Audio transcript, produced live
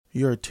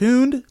You're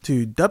tuned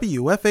to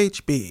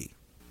WFHB.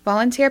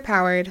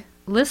 Volunteer-powered,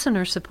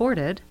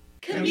 listener-supported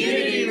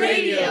community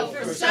radio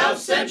for South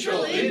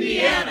Central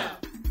Indiana.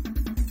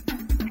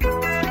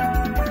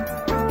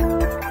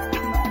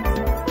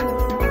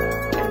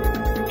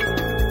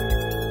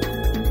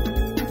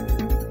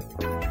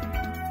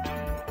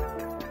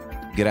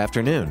 Good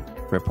afternoon.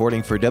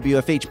 Reporting for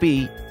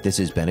WFHB, this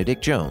is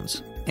Benedict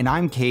Jones. And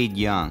I'm Cade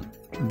Young.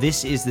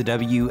 This is the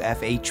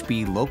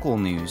WFHB local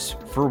news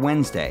for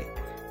Wednesday,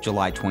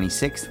 July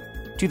 26th,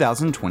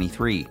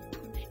 2023.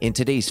 In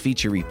today's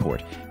feature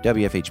report,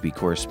 WFHB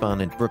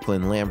correspondent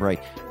Brooklyn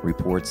Lambright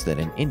reports that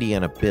an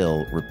Indiana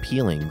bill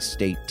repealing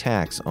state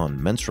tax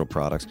on menstrual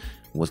products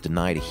was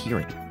denied a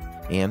hearing,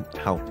 and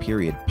how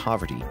period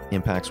poverty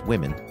impacts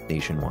women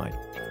nationwide.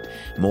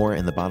 More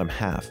in the bottom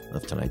half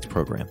of tonight's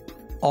program.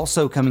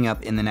 Also coming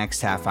up in the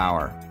next half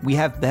hour, we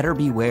have Better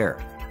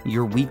Beware,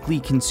 your weekly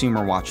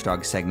consumer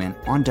watchdog segment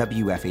on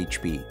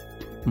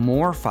WFHB.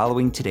 More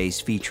following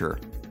today's feature,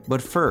 but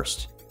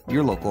first,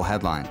 your local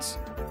headlines.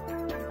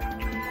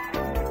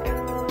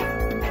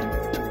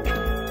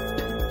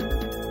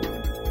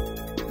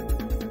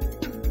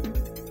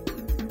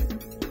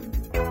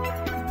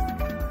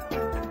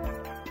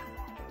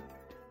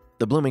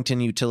 The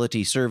Bloomington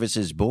Utility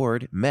Services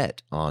Board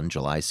met on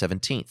July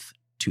 17th,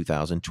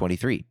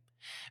 2023.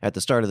 At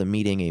the start of the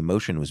meeting, a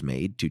motion was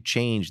made to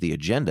change the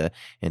agenda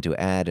and to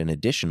add an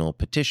additional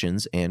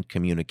petitions and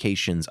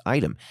communications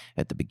item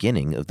at the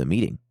beginning of the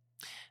meeting.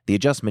 The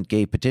adjustment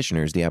gave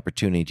petitioners the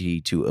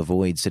opportunity to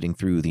avoid sitting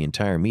through the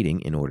entire meeting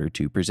in order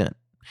to present.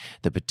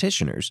 The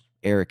petitioners,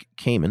 Eric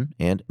Kamen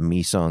and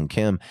Mi-Song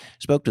Kim,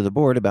 spoke to the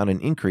board about an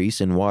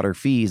increase in water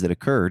fees that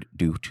occurred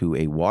due to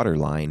a water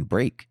line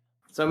break.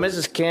 So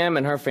Mrs. Kim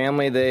and her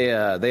family,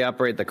 they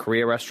operate the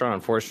Korea restaurant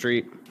on 4th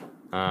Street,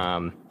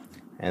 and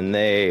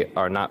they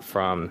are not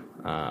from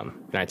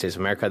United States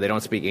of America. They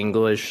don't speak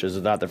English. This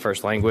is not their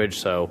first language,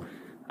 so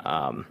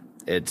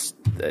it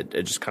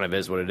just kind of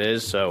is what it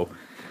is. So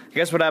I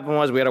guess what happened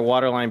was we had a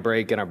water line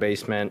break in our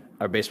basement.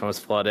 Our basement was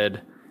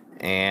flooded,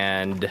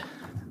 and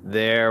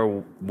their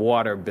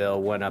water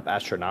bill went up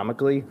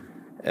astronomically.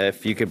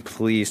 If you could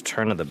please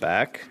turn to the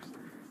back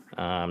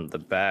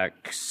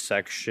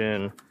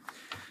section.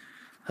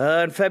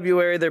 In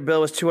February, their bill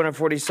was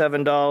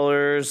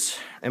 $247.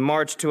 In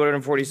March,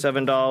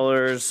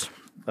 $247.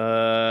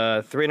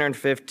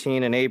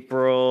 $315 in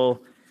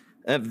April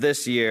of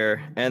this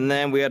year. And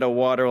then we had a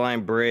water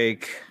line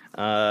break.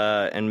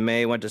 In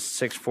May, went to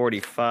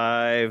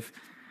 $645.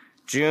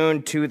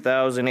 June,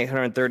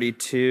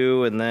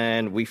 $2,832. And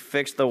then we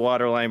fixed the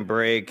water line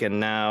break, and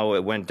now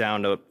it went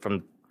down to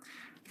from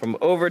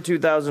over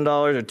 $2,000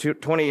 or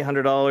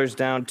 $2,800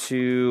 down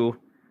to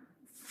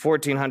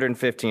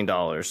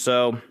 $1,415.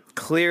 So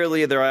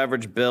clearly their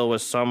average bill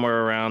was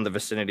somewhere around the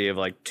vicinity of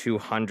like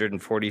 $247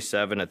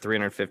 to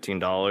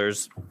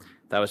 $315.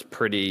 That was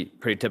pretty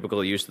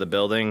typical use of the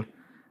building.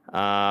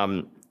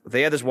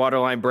 They had this water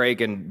line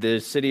break, and the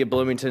city of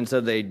Bloomington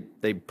said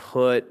they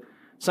put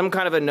some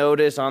kind of a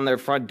notice on their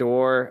front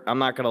door. I'm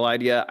not going to lie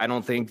to you. I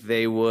don't think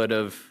they would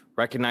have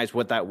recognized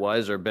what that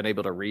was or been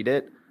able to read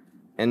it.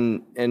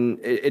 And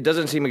it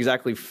doesn't seem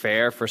exactly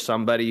fair for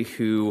somebody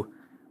who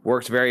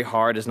works very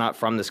hard, is not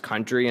from this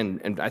country.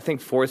 And I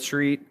think 4th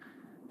Street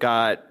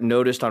got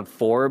noticed on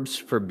Forbes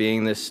for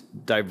being this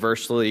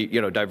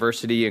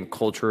diversity and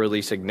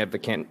culturally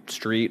significant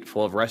street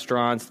full of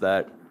restaurants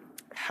that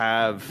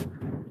have,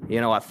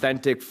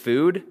 authentic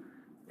food.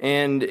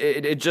 And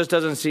it just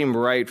doesn't seem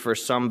right for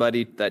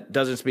somebody that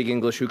doesn't speak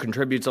English, who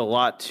contributes a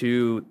lot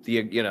to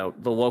the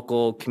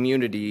local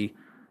community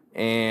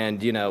and,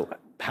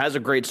 has a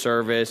great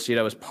service,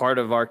 is part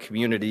of our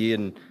community.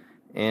 And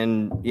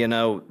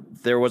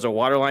there was a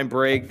water line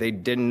break. They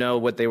didn't know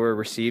what they were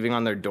receiving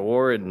on their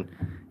door. And,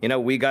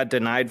 we got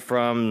denied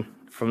from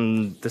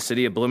the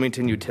city of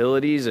Bloomington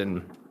Utilities.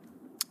 And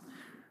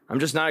I'm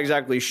just not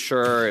exactly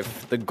sure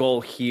if the goal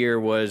here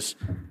was,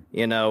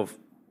 I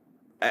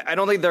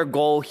don't think their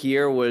goal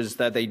here was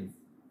that they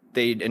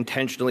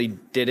intentionally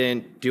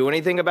didn't do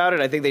anything about it.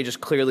 I think they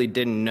just clearly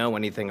didn't know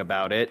anything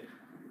about it.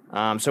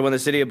 So when the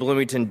city of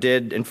Bloomington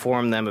did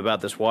inform them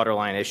about this water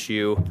line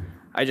issue,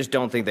 I just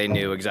don't think they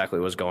knew exactly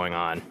what was going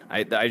on.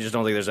 I just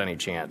don't think there's any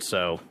chance.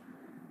 So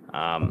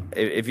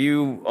if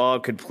you all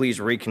could please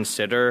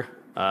reconsider,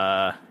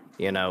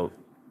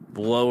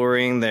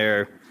 lowering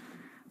their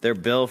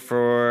bill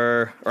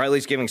or at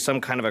least giving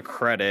some kind of a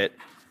credit,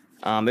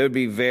 it would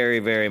be very,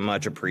 very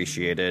much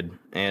appreciated.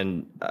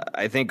 And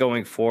I think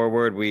going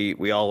forward,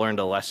 we all learned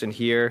a lesson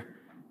here.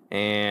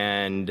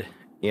 And,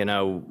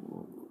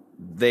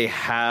 they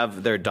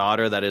have their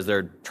daughter that is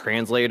their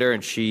translator,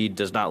 and she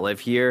does not live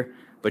here,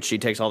 but she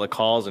takes all the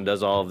calls and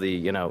does all of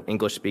the,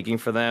 English speaking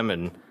for them.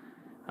 And,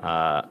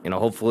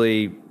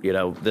 hopefully,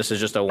 this is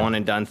just a one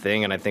and done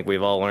thing. And I think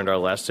we've all learned our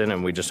lesson,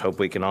 and we just hope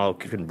we can all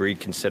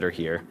reconsider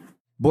here.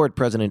 Board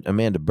President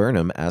Amanda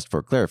Burnham asked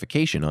for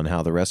clarification on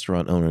how the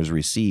restaurant owners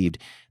received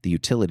the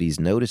utilities'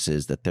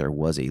 notices that there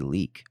was a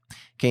leak.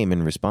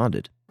 Kamen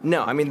responded.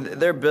 No, I mean,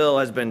 their bill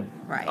has been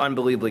Right.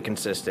 unbelievably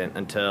consistent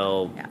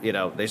until,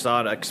 they saw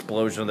an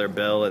explosion of their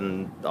bill,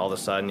 and all of a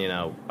sudden,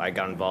 I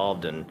got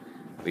involved and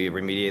we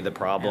remediated the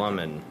problem.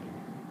 And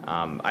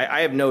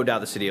I have no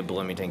doubt the city of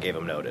Bloomington gave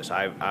them notice.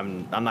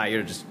 I'm not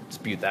here to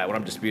dispute that. What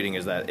I'm disputing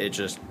is that it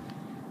just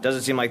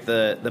doesn't seem like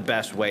the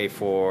best way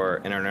for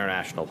an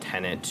international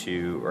tenant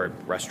or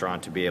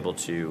restaurant to be able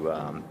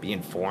to be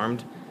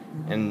informed.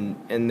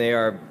 And they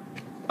are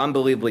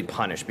unbelievably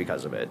punished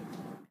because of it.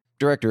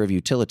 Director of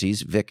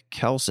Utilities Vic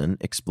Kelson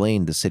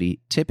explained the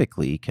city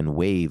typically can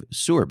waive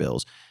sewer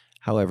bills.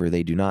 However,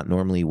 they do not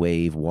normally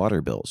waive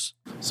water bills.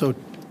 So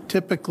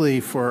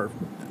typically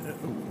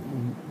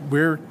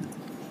we're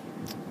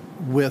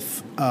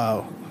with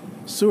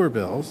sewer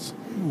bills,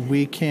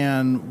 we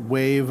can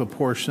waive a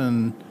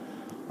portion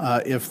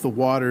if the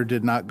water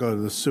did not go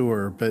to the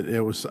sewer, but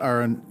it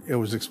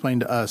was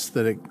explained to us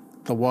that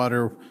the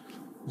water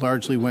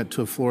largely went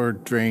to a floor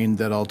drain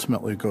that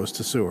ultimately goes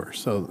to sewer.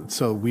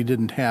 So we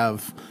didn't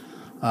have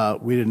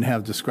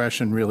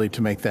discretion really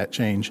to make that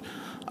change,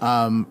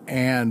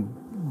 and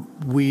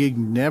we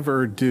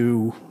never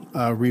do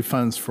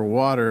refunds for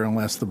water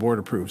unless the board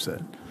approves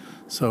it.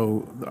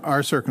 So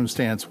our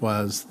circumstance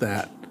was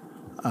that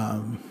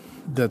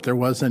there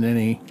wasn't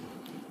any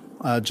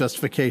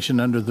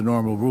justification under the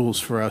normal rules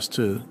for us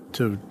to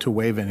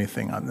waive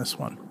anything on this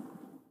one.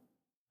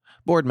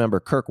 Board member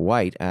Kirk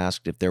White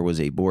asked if there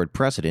was a board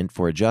precedent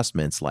for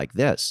adjustments like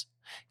this.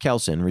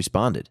 Kelson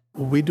responded.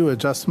 We do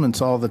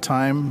adjustments all the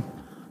time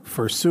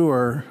for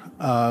sewer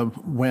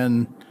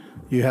when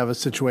you have a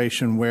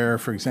situation where,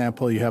 for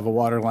example, you have a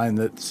water line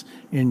that's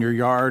in your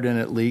yard and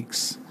it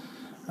leaks,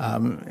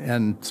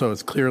 and so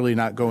it's clearly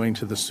not going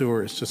to the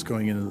sewer, it's just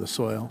going into the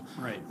soil.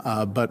 Right.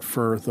 But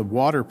for the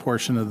water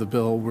portion of the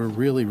bill, we're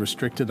really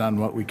restricted on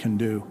what we can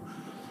do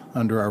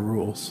under our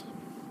rules.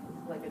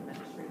 Like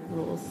administrative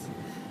rules.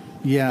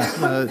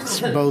 Yeah, it's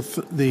both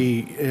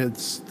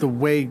it's the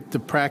way the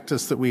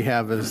practice that we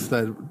have is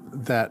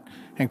that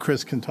and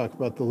Chris can talk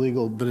about the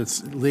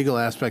legal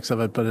aspects of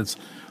it, but it's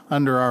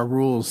under our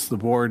rules. The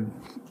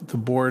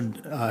board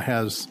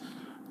has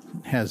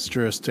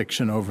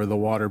jurisdiction over the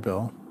water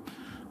bill.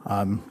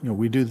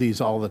 We do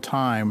these all the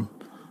time,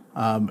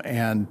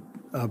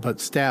 but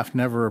staff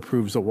never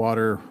approves a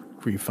water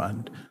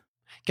refund.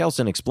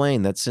 Kelson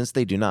explained that since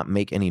they do not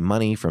make any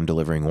money from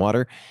delivering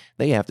water,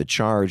 they have to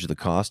charge the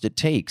cost it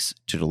takes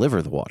to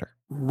deliver the water.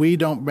 We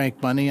don't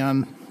make money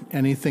on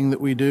anything that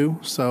we do,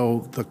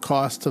 so the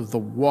cost of the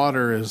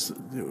water is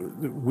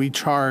we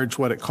charge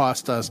what it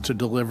costs us to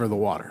deliver the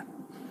water,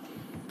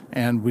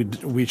 and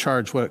we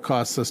charge what it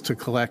costs us to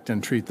collect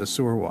and treat the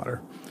sewer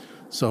water.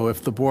 So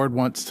if the board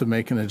wants to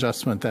make an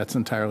adjustment, that's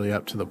entirely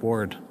up to the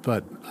board,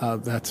 but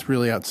that's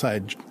really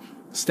outside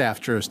staff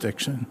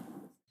jurisdiction.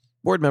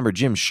 Board member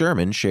Jim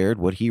Sherman shared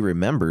what he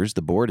remembers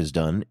the board has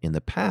done in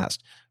the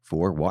past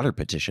for water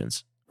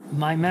petitions.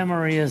 My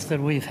memory is that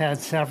we've had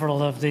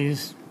several of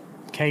these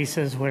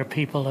cases where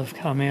people have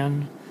come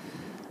in,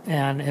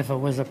 and if it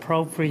was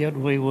appropriate,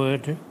 we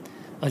would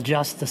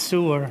adjust the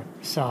sewer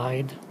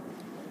side,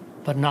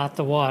 but not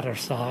the water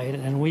side.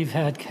 And we've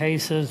had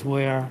cases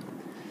where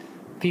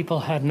people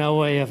had no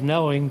way of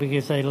knowing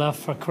because they left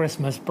for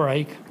Christmas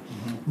break.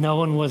 Mm-hmm. No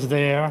one was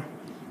there.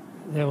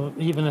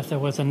 Even if there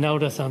was a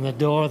notice on the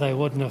door, they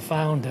wouldn't have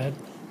found it.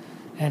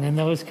 And in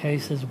those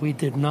cases, we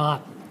did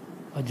not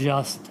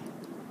adjust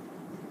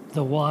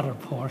the water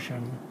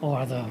portion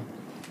or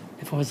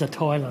if it was a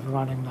toilet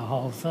running the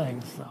whole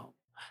thing. So,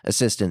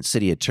 Assistant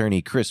City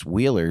Attorney Chris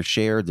Wheeler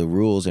shared the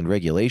rules and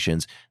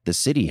regulations the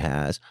city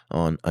has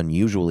on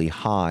unusually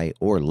high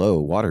or low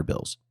water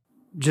bills.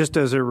 Just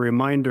as a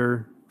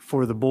reminder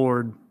for the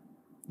board,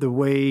 the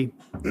way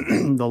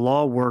the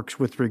law works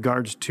with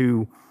regards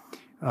to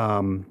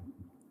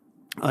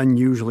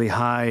unusually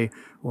high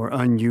or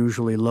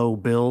unusually low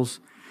bills.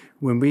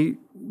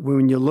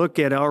 When you look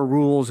at our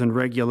rules and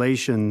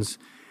regulations,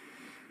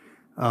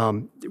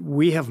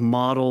 we have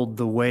modeled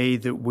the way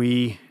that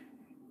we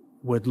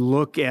would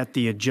look at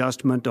the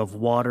adjustment of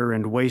water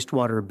and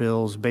wastewater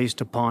bills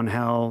based upon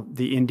how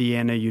the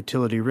Indiana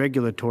Utility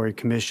Regulatory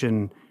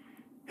Commission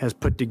has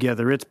put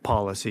together its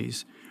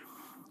policies.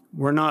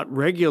 We're not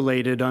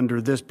regulated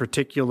under this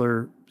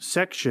particular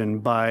section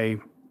by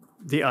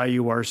the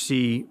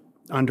IURC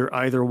under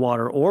either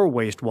water or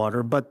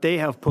wastewater, but they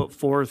have put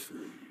forth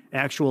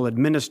actual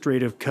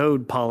administrative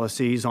code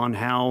policies on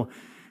how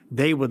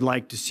they would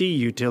like to see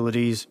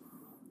utilities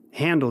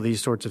handle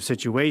these sorts of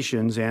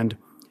situations. And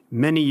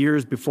many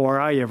years before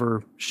I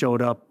ever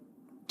showed up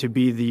to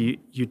be the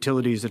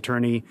utilities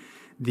attorney,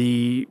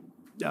 the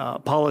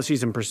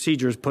policies and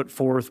procedures put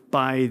forth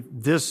by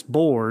this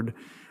board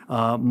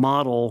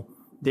model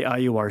the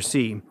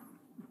IURC.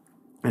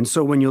 And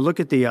so when you look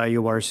at the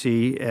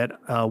IURC at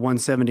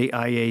 170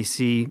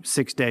 IAC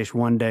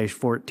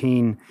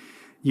 6-1-14,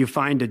 you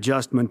find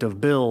adjustment of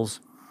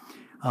bills,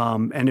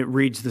 and it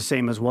reads the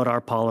same as what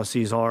our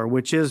policies are,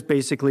 which is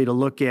basically to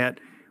look at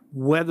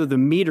whether the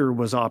meter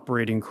was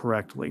operating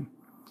correctly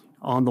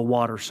on the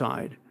water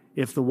side.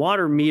 If the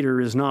water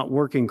meter is not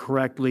working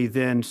correctly,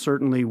 then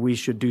certainly we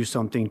should do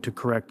something to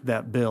correct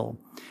that bill.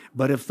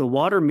 But if the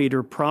water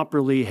meter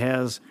properly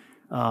has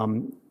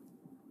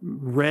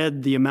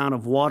read the amount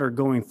of water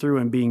going through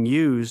and being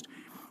used,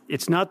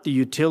 it's not the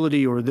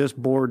utility or this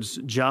board's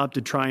job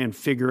to try and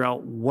figure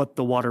out what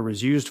the water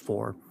was used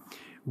for,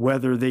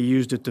 whether they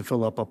used it to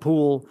fill up a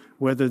pool,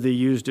 whether they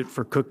used it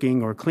for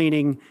cooking or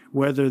cleaning,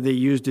 whether they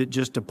used it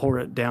just to pour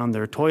it down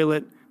their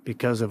toilet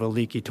because of a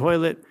leaky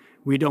toilet.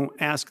 We don't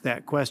ask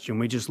that question.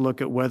 We just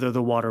look at whether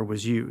the water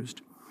was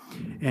used.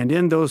 And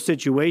in those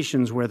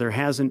situations where there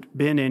hasn't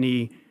been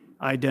any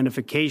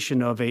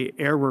identification of an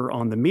error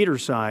on the meter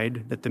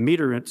side, that the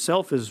meter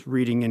itself is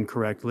reading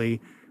incorrectly,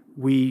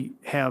 we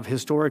have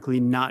historically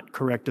not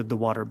corrected the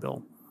water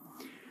bill.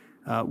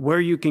 Where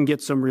you can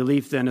get some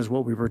relief then is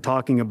what we were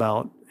talking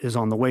about, is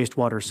on the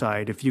wastewater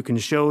side. If you can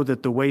show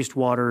that the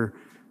wastewater,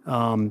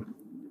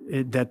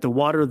 that the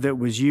water that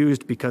was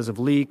used because of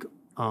leak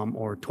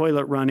or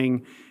toilet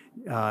running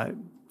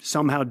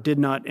somehow did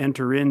not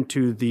enter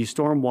into the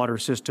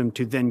stormwater system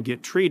to then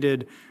get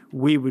treated,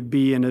 we would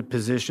be in a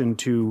position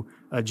to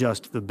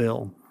adjust the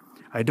bill.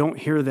 I don't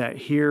hear that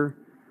here.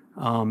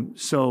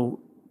 So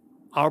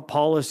our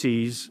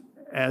policies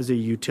as a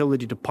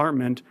utility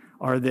department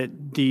are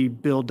that the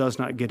bill does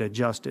not get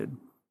adjusted.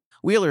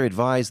 Wheeler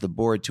advised the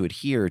board to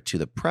adhere to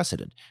the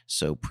precedent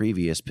so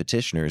previous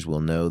petitioners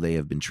will know they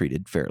have been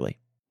treated fairly.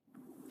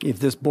 If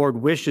this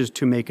board wishes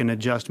to make an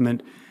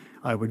adjustment,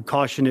 I would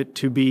caution it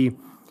to be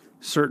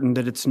certain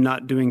that it's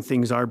not doing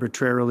things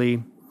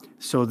arbitrarily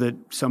so that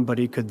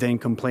somebody could then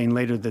complain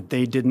later that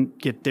they didn't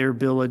get their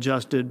bill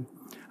adjusted,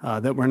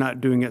 that we're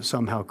not doing it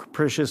somehow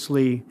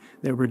capriciously,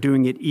 that we're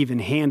doing it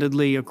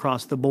even-handedly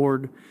across the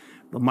board.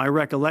 But my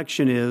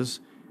recollection is,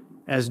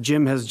 as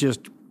Jim has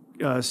just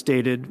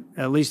stated,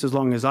 at least as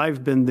long as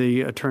I've been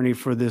the attorney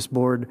for this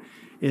board,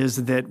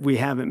 is that we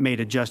haven't made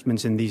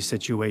adjustments in these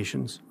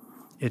situations.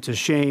 It's a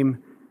shame,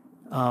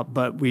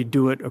 but we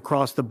do it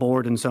across the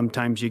board, and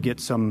sometimes you get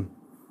some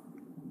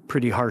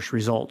pretty harsh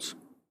results.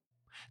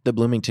 The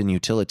Bloomington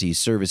Utilities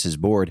Services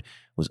Board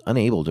was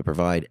unable to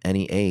provide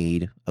any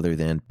aid other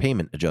than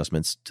payment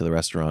adjustments to the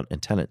restaurant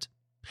and tenant.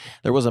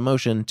 There was a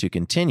motion to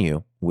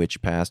continue,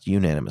 which passed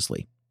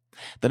unanimously.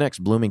 The next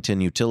Bloomington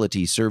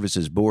Utilities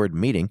Services Board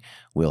meeting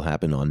will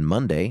happen on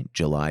Monday,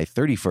 July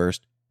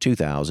 31st,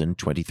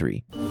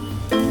 2023.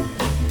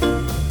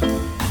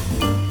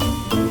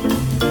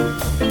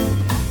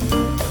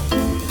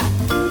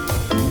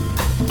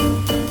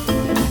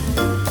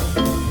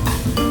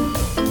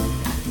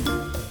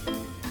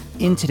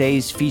 In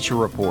today's feature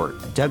report,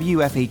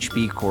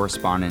 WFHB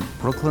correspondent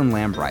Brooklyn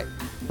Lambright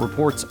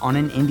reports on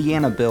an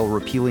Indiana bill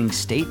repealing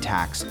state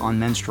tax on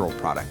menstrual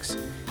products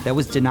that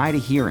was denied a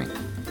hearing,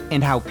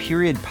 and how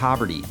period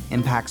poverty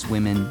impacts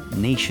women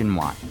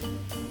nationwide.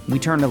 We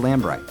turn to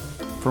Lambright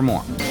for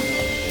more.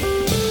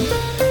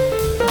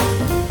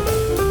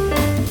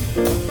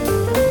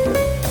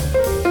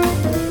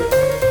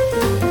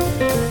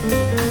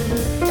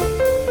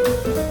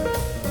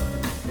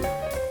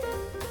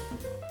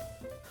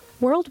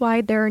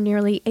 Worldwide, there are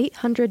nearly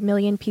 800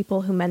 million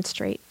people who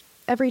menstruate.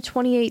 Every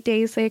 28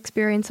 days, they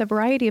experience a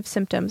variety of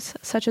symptoms,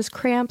 such as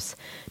cramps,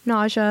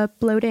 nausea,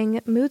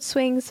 bloating, mood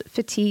swings,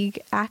 fatigue,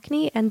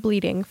 acne, and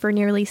bleeding for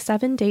nearly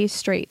 7 days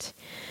straight.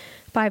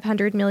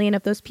 500 million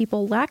of those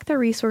people lack the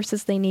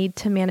resources they need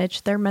to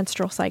manage their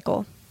menstrual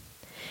cycle.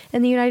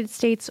 In the United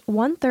States,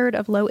 1/3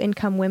 of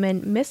low-income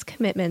women miss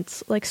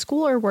commitments like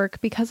school or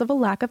work because of a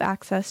lack of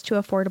access to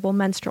affordable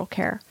menstrual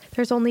care.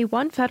 There's only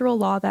one federal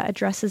law that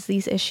addresses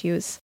these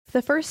issues.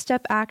 The First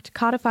Step Act,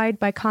 codified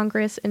by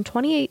Congress in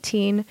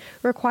 2018,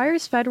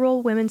 requires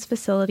federal women's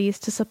facilities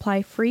to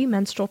supply free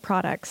menstrual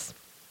products.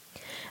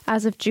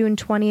 As of June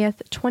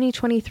 20th,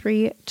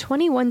 2023,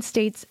 21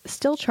 states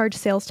still charge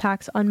sales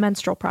tax on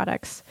menstrual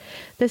products.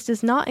 This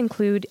does not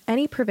include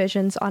any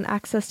provisions on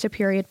access to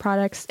period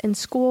products in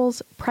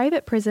schools,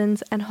 private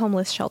prisons, and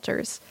homeless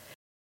shelters.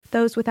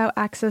 Those without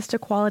access to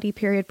quality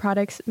period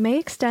products may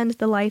extend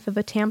the life of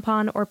a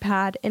tampon or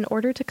pad in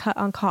order to cut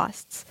on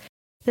costs.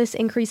 This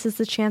increases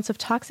the chance of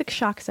toxic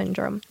shock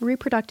syndrome,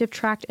 reproductive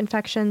tract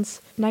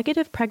infections,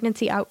 negative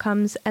pregnancy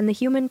outcomes, and the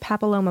human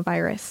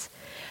papillomavirus.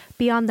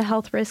 Beyond the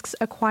health risks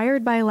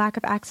acquired by a lack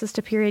of access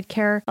to period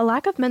care, a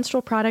lack of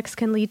menstrual products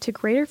can lead to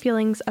greater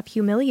feelings of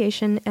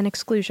humiliation and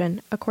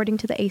exclusion, according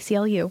to the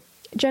ACLU.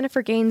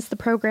 Jennifer Gaines, the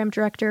program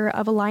director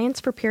of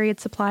Alliance for Period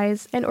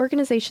Supplies, an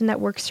organization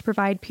that works to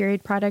provide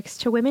period products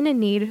to women in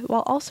need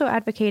while also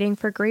advocating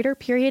for greater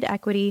period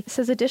equity,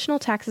 says additional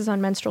taxes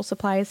on menstrual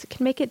supplies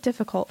can make it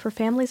difficult for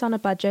families on a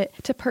budget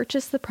to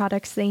purchase the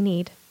products they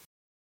need.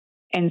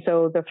 And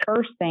so the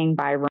first thing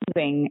by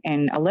removing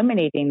and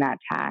eliminating that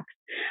tax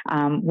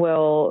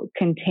will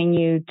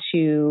continue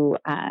to,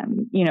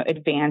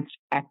 advance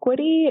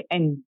equity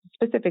and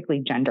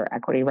specifically gender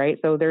equity, right?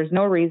 So there's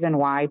no reason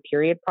why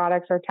period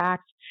products are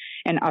taxed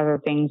and other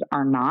things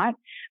are not.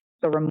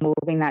 So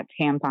removing that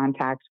tampon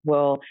tax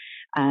will,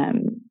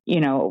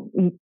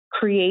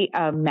 create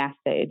a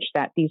message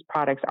that these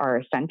products are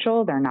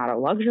essential, they're not a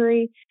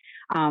luxury,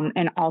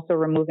 and also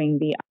removing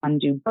the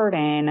undue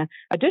burden,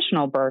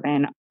 additional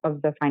burden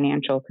of the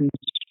financial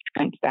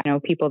constraints that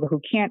people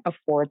who can't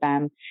afford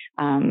them,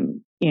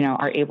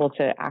 are able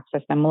to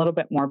access them a little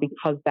bit more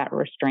because that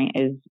restraint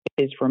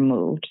is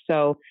removed.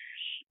 So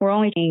we're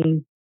only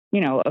seeing,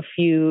 a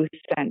few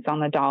cents on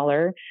the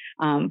dollar,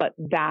 but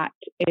that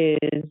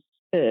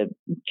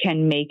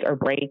can make or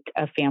break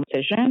a family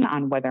decision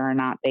on whether or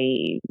not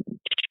they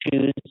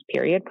choose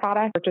period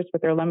product purchase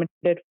with their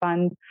limited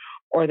funds,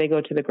 or they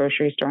go to the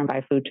grocery store and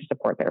buy food to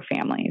support their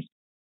families.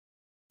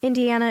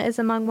 Indiana is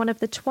among one of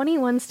the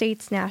 21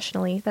 states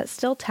nationally that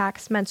still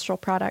tax menstrual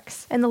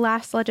products. In the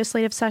last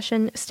legislative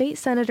session, State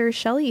Senator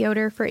Shelley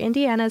Yoder for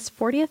Indiana's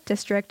 40th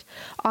District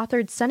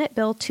authored Senate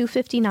Bill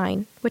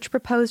 259, which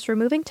proposed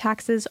removing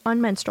taxes on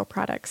menstrual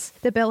products.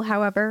 The bill,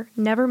 however,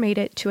 never made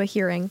it to a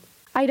hearing.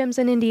 Items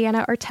in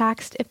Indiana are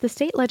taxed if the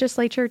state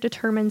legislature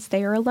determines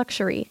they are a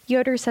luxury.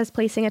 Yoder says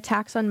placing a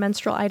tax on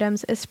menstrual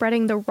items is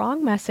spreading the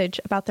wrong message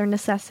about their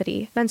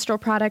necessity. Menstrual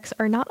products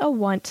are not a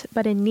want,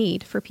 but a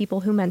need for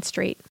people who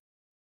menstruate.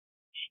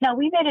 Now,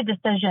 we made a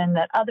decision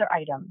that other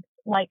items,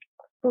 like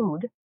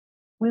food,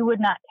 we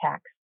would not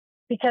tax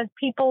because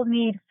people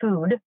need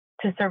food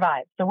to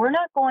survive. So we're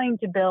not going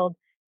to build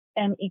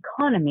an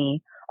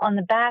economy on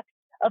the back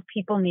of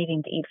people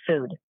needing to eat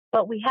food.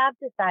 But we have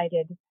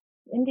decided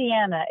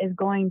Indiana is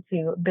going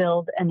to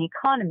build an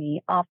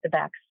economy off the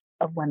backs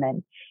of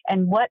women.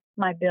 And what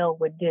my bill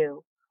would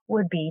do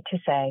would be to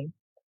say,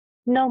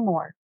 no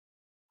more.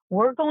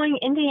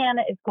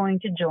 Indiana is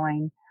going to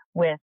join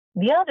with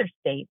the other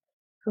states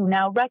who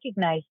now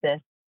recognize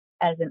this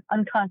as an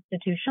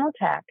unconstitutional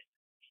tax,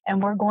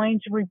 and we're going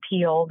to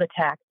repeal the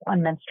tax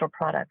on menstrual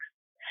products.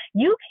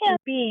 You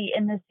can't be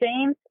in the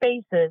same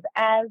spaces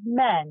as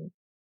men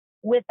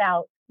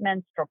without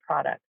menstrual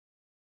products.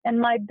 And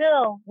my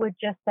bill would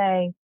just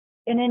say,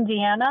 in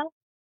Indiana,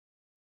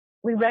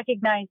 we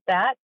recognize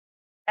that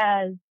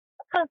as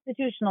a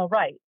constitutional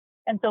right.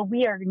 And so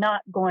we are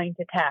not going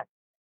to tax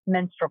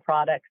menstrual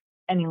products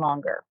any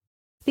longer.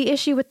 The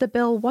issue with the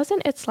bill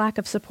wasn't its lack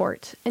of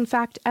support. In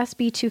fact,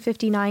 SB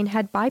 259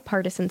 had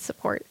bipartisan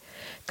support.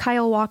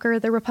 Kyle Walker,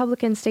 the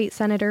Republican state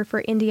senator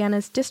for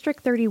Indiana's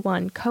District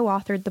 31,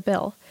 co-authored the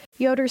bill.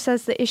 Yoder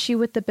says the issue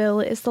with the bill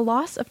is the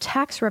loss of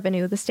tax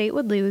revenue the state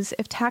would lose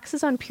if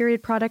taxes on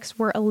period products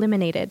were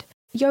eliminated.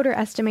 Yoder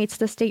estimates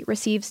the state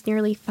receives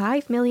nearly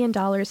 $5 million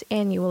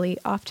annually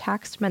off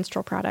taxed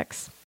menstrual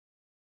products.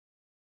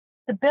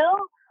 The bill,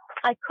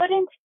 I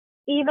couldn't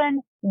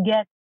even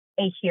get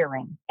a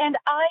hearing. And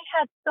I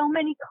had so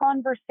many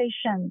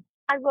conversations.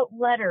 I wrote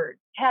letters,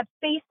 had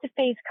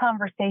face-to-face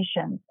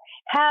conversations,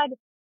 had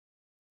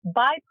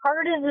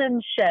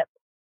bipartisanship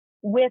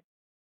with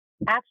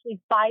actually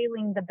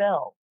filing the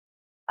bill.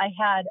 I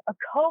had a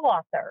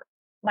co-author.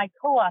 My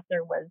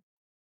co-author was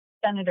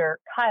Senator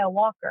Kyle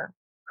Walker,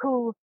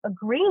 who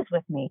agrees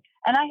with me.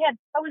 And I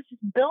was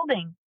just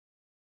building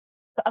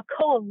a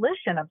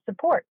coalition of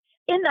support.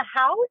 In the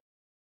House,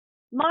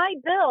 my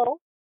bill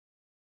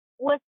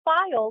was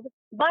filed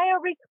by a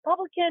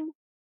Republican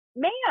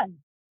man.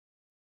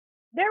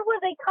 There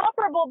was a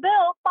comparable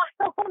bill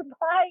filed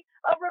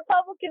by a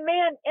Republican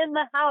man in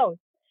the House.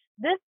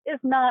 This is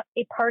not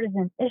a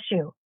partisan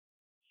issue.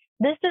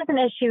 This is an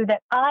issue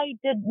that I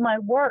did my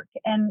work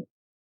and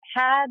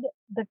had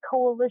the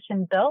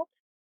coalition built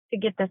to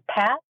get this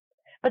passed,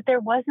 but there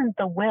wasn't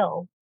the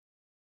will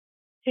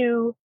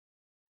to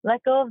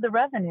let go of the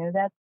revenue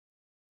that's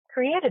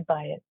created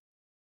by it.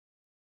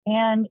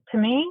 And to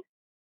me,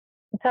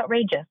 it's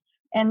outrageous.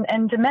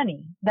 And to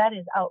many, that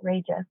is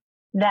outrageous.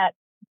 That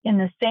in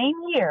the same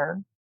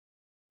year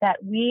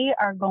that we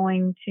are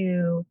going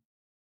to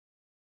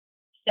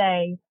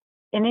say,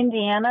 in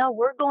Indiana,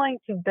 we're going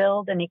to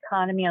build an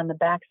economy on the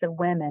backs of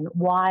women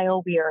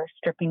while we are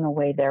stripping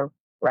away their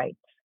rights.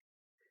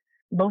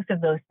 Both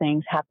of those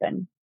things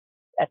happen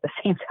at the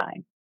same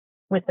time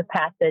with the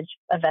passage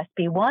of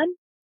SB 1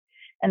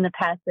 and the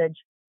passage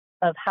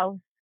of House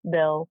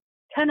Bill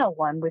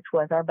 1001, which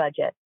was our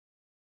budget,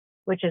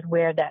 which is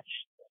where that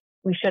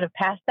we should have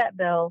passed that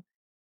bill,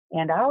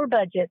 and our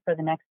budget for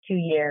the next 2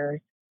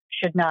 years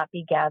should not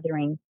be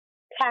gathering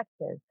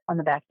taxes on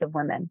the backs of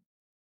women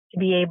to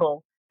be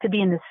able to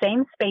be in the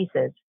same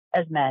spaces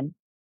as men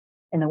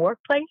in the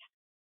workplace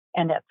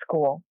and at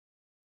school.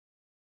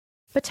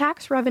 But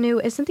tax revenue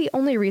isn't the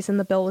only reason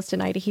the bill was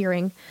denied a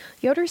hearing.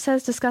 Yoder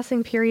says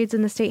discussing periods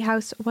in the State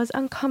House was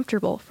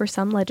uncomfortable for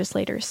some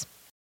legislators.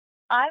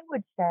 I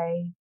would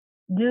say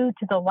due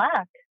to the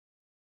lack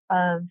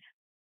of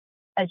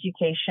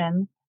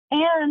education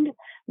and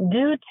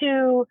due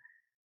to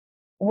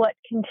what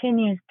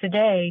continues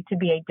today to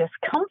be a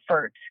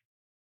discomfort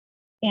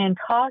in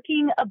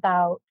talking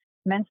about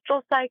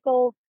menstrual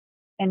cycles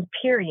and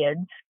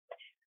periods,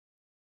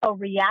 a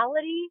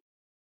reality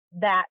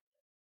that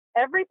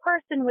every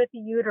person with a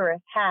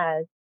uterus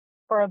has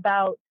for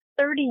about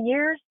 30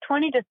 years,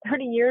 20 to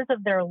 30 years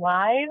of their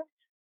lives,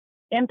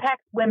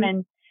 impacts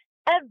women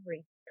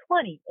every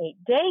 28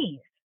 days.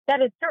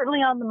 That is certainly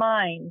on the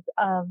minds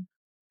of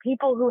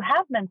people who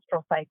have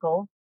menstrual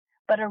cycles,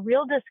 but a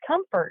real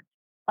discomfort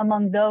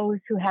among those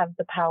who have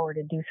the power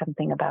to do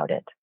something about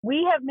it.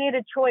 We have made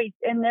a choice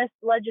in this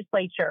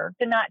legislature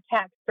to not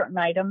tax certain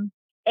items,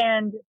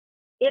 and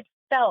it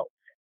felt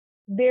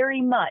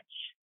very much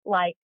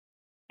like,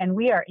 and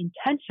we are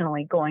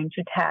intentionally going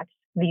to tax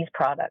these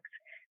products.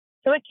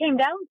 So it came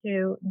down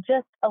to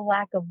just a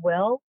lack of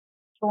will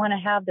to want to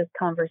have this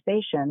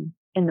conversation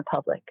in the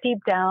public. Deep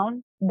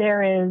down,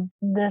 there is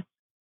this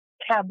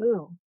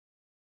taboo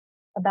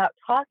about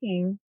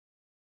talking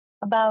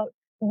about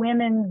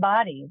women's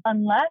bodies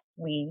unless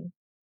we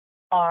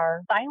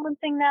are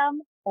silencing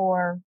them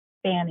or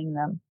banning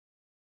them.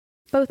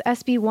 Both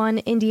SB 1,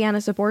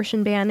 Indiana's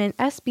abortion ban, and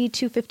SB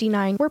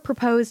 259 were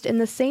proposed in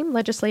the same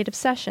legislative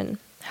session.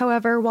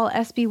 However, while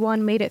SB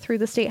 1 made it through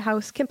the State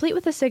House complete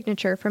with a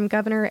signature from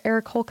Governor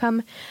Eric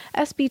Holcomb,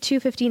 SB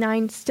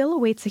 259 still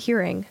awaits a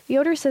hearing.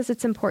 Yoder says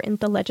it's important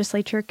the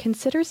legislature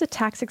considers a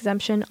tax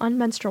exemption on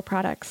menstrual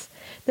products.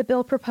 The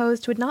bill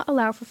proposed would not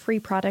allow for free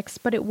products,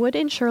 but it would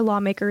ensure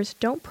lawmakers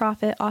don't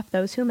profit off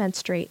those who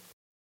menstruate.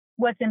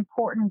 What's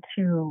important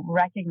to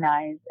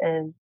recognize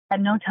is at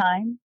no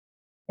time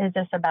is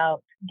this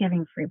about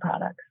giving free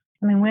products.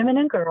 I mean, women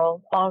and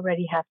girls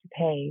already have to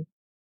pay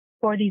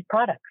for these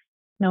products.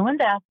 No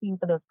one's asking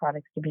for those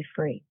products to be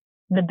free.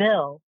 The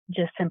bill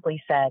just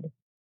simply said,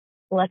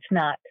 let's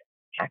not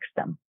tax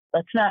them.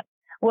 Let's not,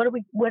 what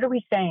are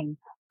we saying?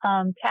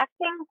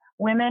 Taxing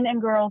women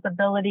and girls'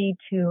 ability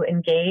to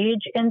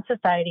engage in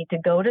society, to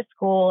go to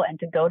school and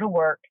to go to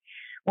work.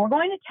 We're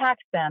going to tax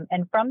them.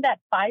 And from that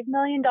 $5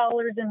 million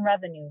in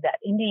revenue that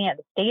Indiana,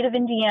 the state of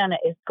Indiana,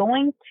 is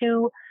going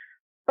to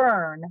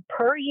earn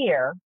per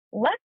year,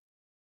 let's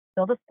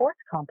build a sports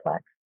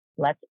complex.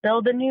 Let's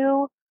build a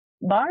new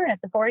barn at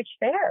the 4-H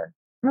fair.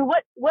 I mean,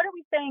 what are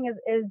we saying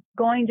is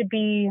going to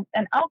be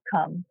an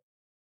outcome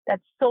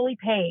that's solely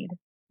paid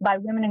by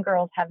women and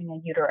girls having a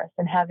uterus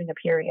and having a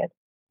period?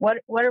 What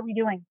are we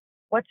doing?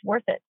 What's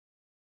worth it?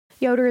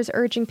 Yoder is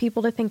urging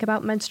people to think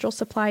about menstrual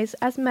supplies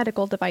as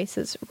medical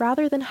devices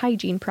rather than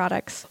hygiene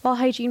products. While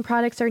hygiene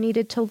products are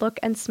needed to look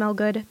and smell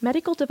good,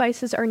 medical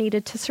devices are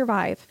needed to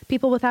survive.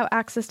 People without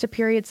access to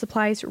period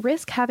supplies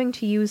risk having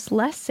to use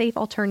less safe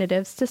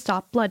alternatives to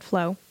stop blood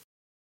flow.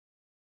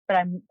 But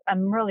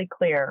I'm really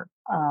clear,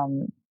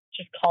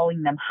 just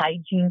calling them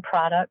hygiene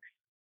products.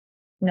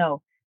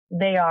 No,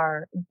 they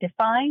are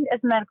defined as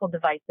medical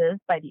devices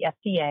by the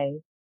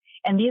FDA.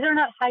 And these are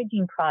not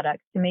hygiene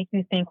products to make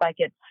you think like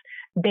it's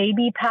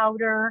baby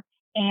powder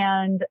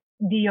and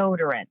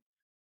deodorant.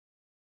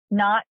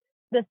 Not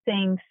the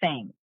same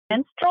thing.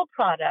 Menstrual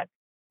products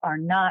are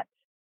not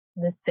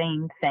the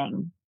same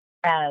thing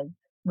as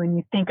when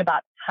you think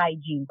about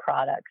hygiene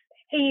products.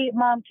 Hey,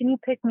 Mom, can you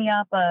pick me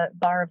up a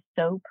bar of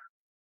soap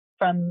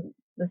from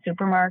the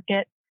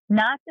supermarket?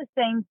 Not the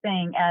same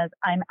thing as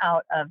I'm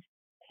out of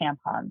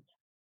tampons.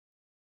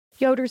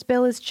 Yoder's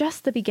bill is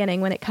just the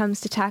beginning when it comes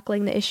to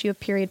tackling the issue of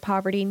period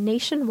poverty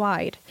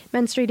nationwide.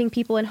 Menstruating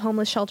people in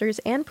homeless shelters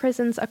and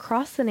prisons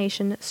across the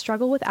nation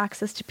struggle with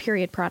access to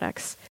period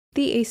products.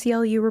 The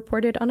ACLU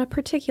reported on a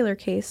particular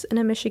case in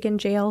a Michigan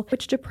jail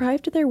which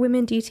deprived their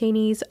women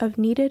detainees of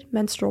needed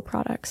menstrual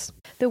products.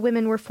 The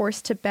women were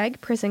forced to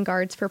beg prison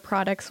guards for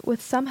products,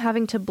 with some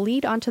having to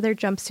bleed onto their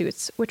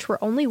jumpsuits, which were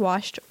only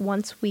washed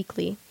once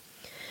weekly.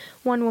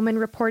 One woman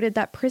reported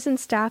that prison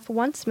staff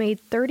once made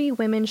 30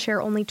 women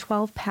share only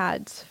 12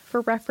 pads.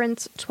 For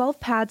reference, 12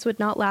 pads would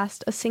not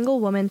last a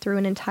single woman through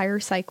an entire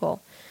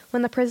cycle.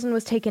 When the prison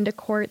was taken to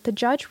court, the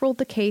judge ruled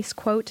the case,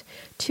 quote,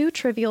 too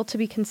trivial to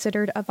be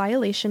considered a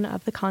violation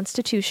of the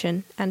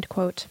Constitution, end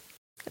quote.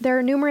 There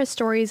are numerous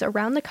stories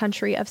around the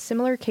country of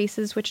similar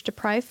cases which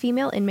deprive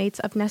female inmates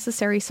of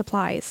necessary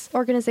supplies.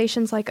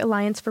 Organizations like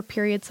Alliance for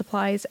Period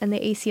Supplies and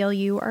the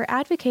ACLU are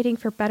advocating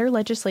for better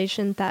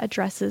legislation that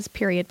addresses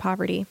period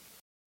poverty.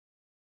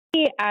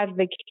 We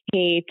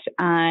advocate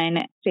on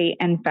state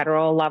and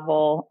federal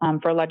level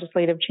for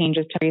legislative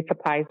changes to period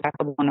supplies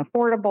accessible and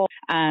affordable.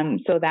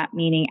 So that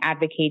meaning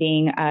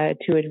advocating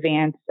to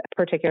advance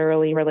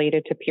particularly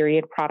related to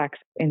period products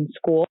in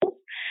schools,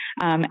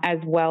 as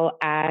well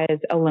as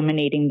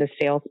eliminating the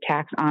sales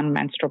tax on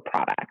menstrual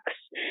products.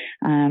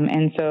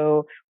 And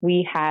so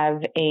we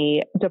have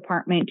a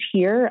department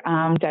here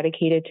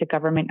dedicated to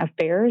government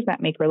affairs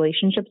that make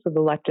relationships with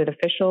elected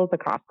officials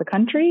across the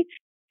country.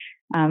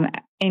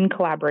 In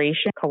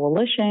collaboration,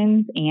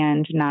 coalitions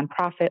and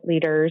nonprofit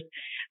leaders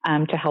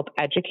to help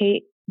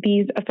educate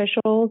these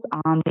officials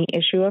on the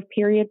issue of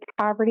period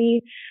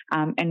poverty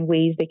and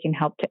ways they can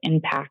help to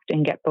impact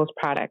and get those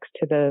products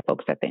to the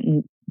folks that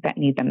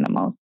need them the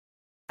most.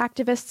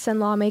 Activists and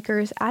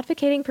lawmakers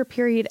advocating for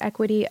period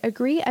equity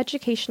agree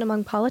education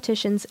among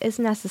politicians is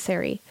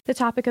necessary. The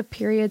topic of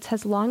periods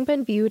has long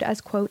been viewed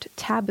as, quote,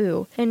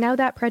 taboo, and now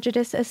that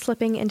prejudice is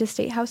slipping into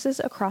state houses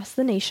across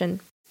the nation.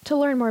 To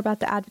learn more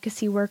about the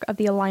advocacy work of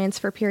the Alliance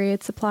for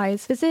Period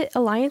Supplies, visit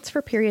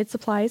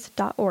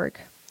allianceforperiodsupplies.org.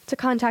 To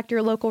contact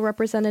your local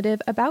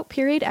representative about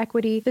period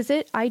equity,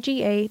 visit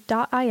iga.in.gov.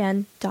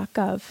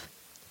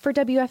 For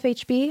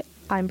WFHB,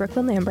 I'm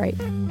Brooklyn Lambright.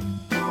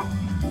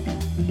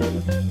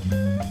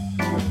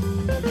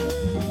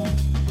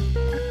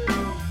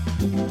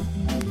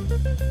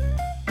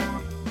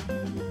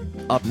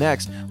 Up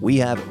next, we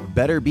have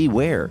Better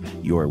Beware,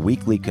 your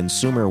weekly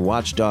consumer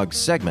watchdog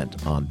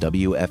segment on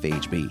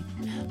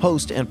WFHB.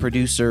 Host and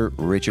producer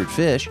Richard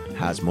Fish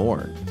has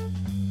more.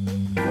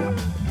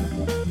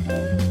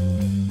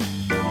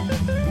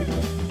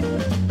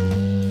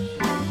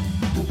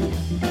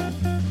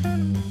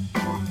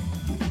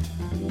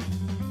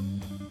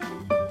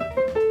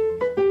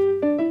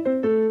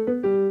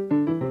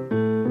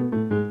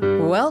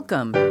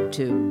 Welcome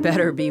to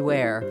Better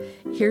Beware.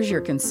 Here's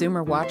your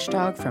consumer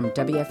watchdog from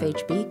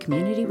WFHB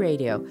Community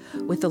Radio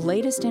with the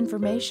latest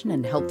information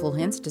and helpful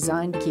hints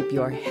designed to keep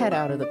your head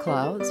out of the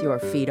clouds, your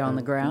feet on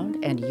the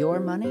ground, and your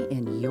money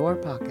in your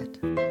pocket.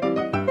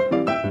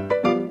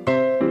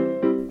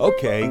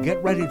 Okay,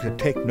 get ready to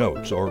take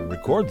notes or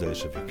record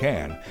this if you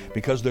can,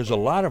 because there's a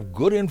lot of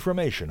good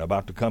information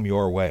about to come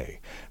your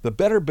way. The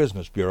Better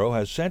Business Bureau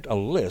has sent a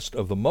list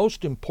of the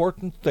most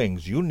important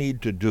things you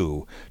need to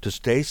do to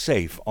stay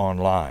safe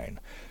online.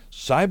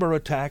 Cyber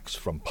attacks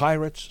from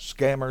pirates,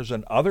 scammers,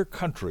 and other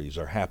countries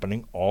are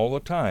happening all the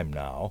time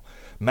now.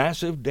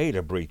 Massive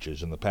data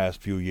breaches in the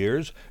past few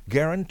years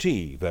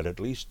guarantee that at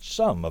least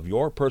some of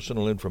your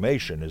personal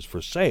information is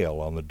for sale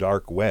on the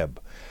dark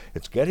web.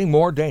 It's getting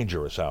more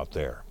dangerous out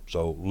there,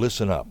 so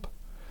listen up.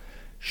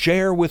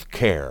 Share with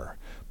care.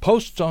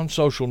 Posts on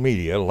social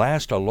media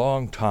last a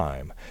long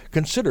time.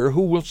 Consider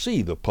who will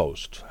see the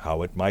post,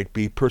 how it might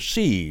be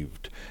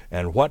perceived,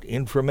 and what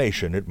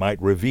information it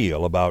might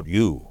reveal about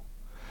you.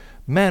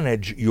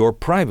 Manage your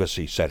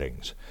privacy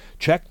settings.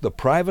 Check the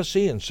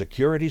privacy and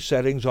security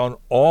settings on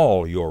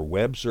all your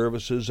web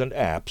services and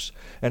apps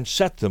and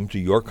set them to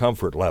your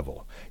comfort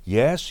level.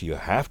 Yes, you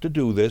have to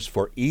do this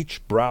for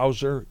each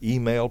browser,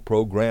 email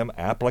program,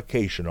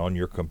 application on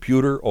your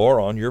computer or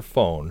on your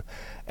phone,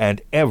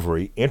 and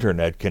every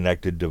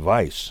internet-connected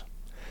device.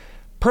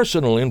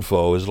 Personal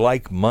info is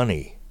like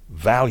money.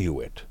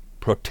 Value it.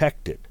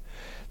 Protect it.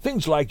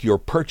 Things like your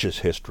purchase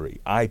history,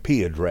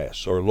 IP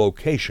address, or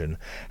location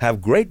have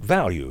great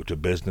value to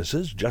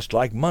businesses just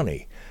like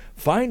money.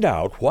 Find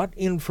out what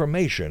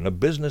information a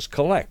business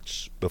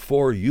collects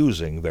before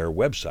using their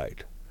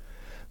website.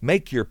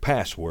 Make your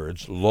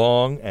passwords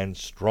long and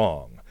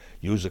strong.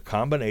 Use a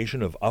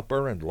combination of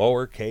upper and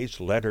lower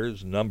case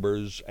letters,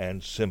 numbers,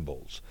 and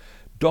symbols.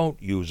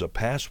 Don't use a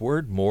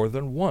password more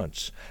than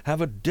once.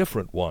 Have a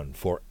different one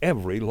for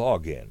every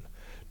login.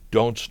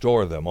 Don't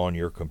store them on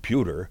your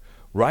computer.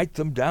 Write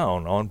them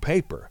down on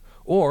paper,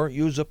 or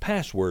use a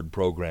password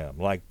program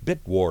like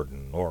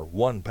Bitwarden or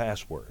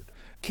 1Password.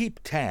 Keep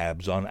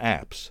tabs on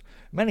apps.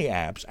 Many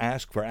apps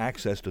ask for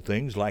access to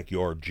things like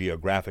your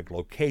geographic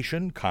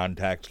location,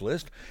 contacts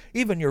list,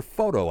 even your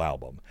photo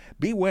album.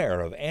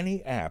 Beware of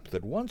any app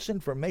that wants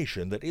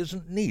information that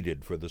isn't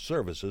needed for the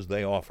services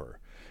they offer.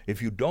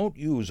 If you don't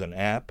use an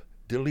app,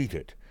 delete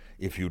it.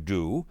 If you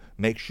do,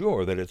 make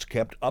sure that it's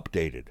kept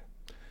updated.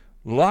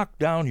 Lock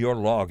down your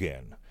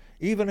login.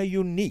 Even a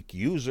unique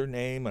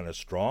username and a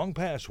strong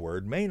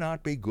password may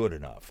not be good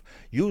enough.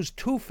 Use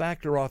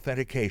two-factor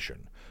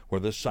authentication, where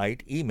the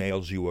site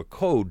emails you a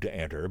code to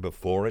enter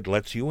before it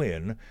lets you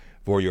in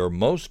for your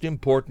most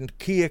important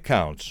key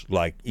accounts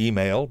like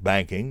email,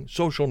 banking,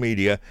 social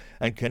media,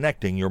 and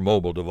connecting your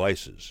mobile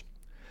devices.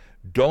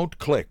 Don't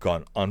click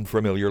on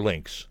unfamiliar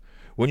links.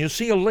 When you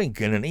see a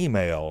link in an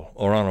email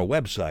or on a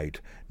website,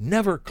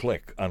 never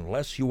click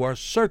unless you are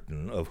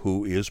certain of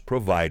who is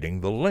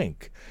providing the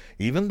link.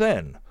 Even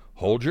then,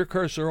 hold your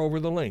cursor over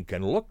the link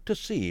and look to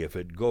see if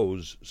it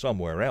goes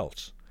somewhere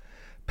else.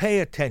 Pay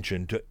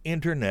attention to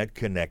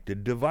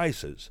Internet-connected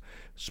devices.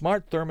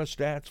 Smart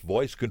thermostats,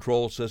 voice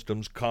control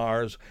systems,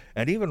 cars,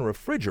 and even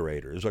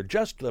refrigerators are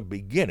just the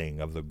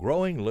beginning of the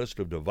growing list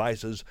of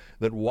devices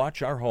that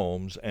watch our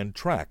homes and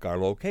track our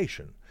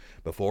location.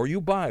 Before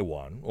you buy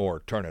one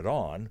or turn it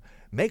on,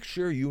 make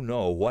sure you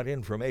know what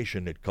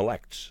information it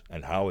collects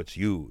and how it's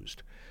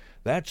used.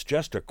 That's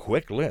just a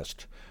quick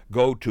list.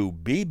 Go to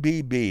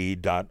bbb.org,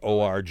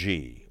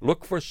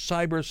 look for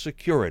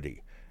cybersecurity,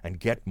 and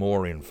get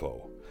more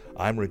info.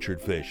 I'm Richard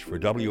Fish for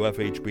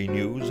WFHB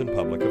News and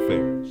Public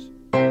Affairs.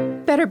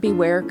 Better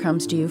Beware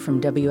comes to you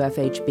from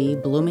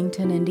WFHB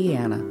Bloomington,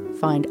 Indiana.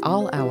 Find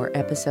all our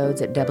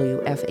episodes at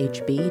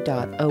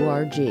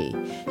WFHB.org.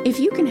 If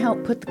you can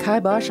help put the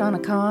kibosh on a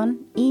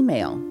con,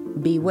 email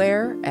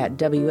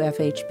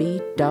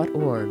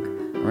beware@WFHB.org.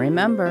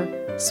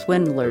 Remember,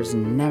 swindlers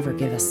never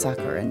give a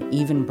sucker an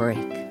even break.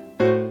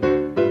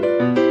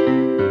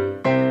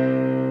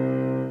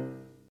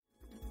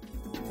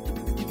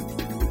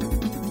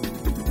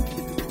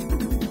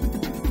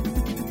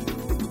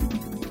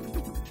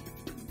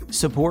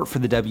 Support for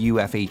the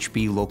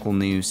WFHB local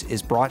news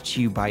is brought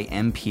to you by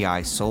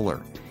MPI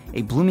Solar,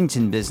 a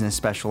Bloomington business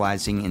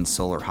specializing in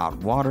solar hot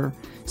water,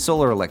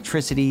 solar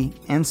electricity,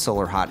 and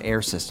solar hot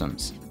air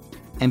systems.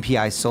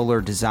 MPI Solar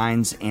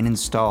designs and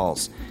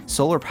installs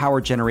solar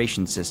power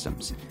generation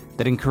systems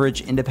that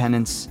encourage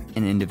independence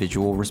and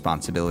individual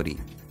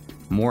responsibility.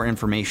 More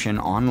information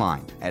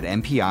online at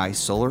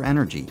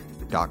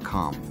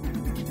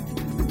mpisolarenergy.com.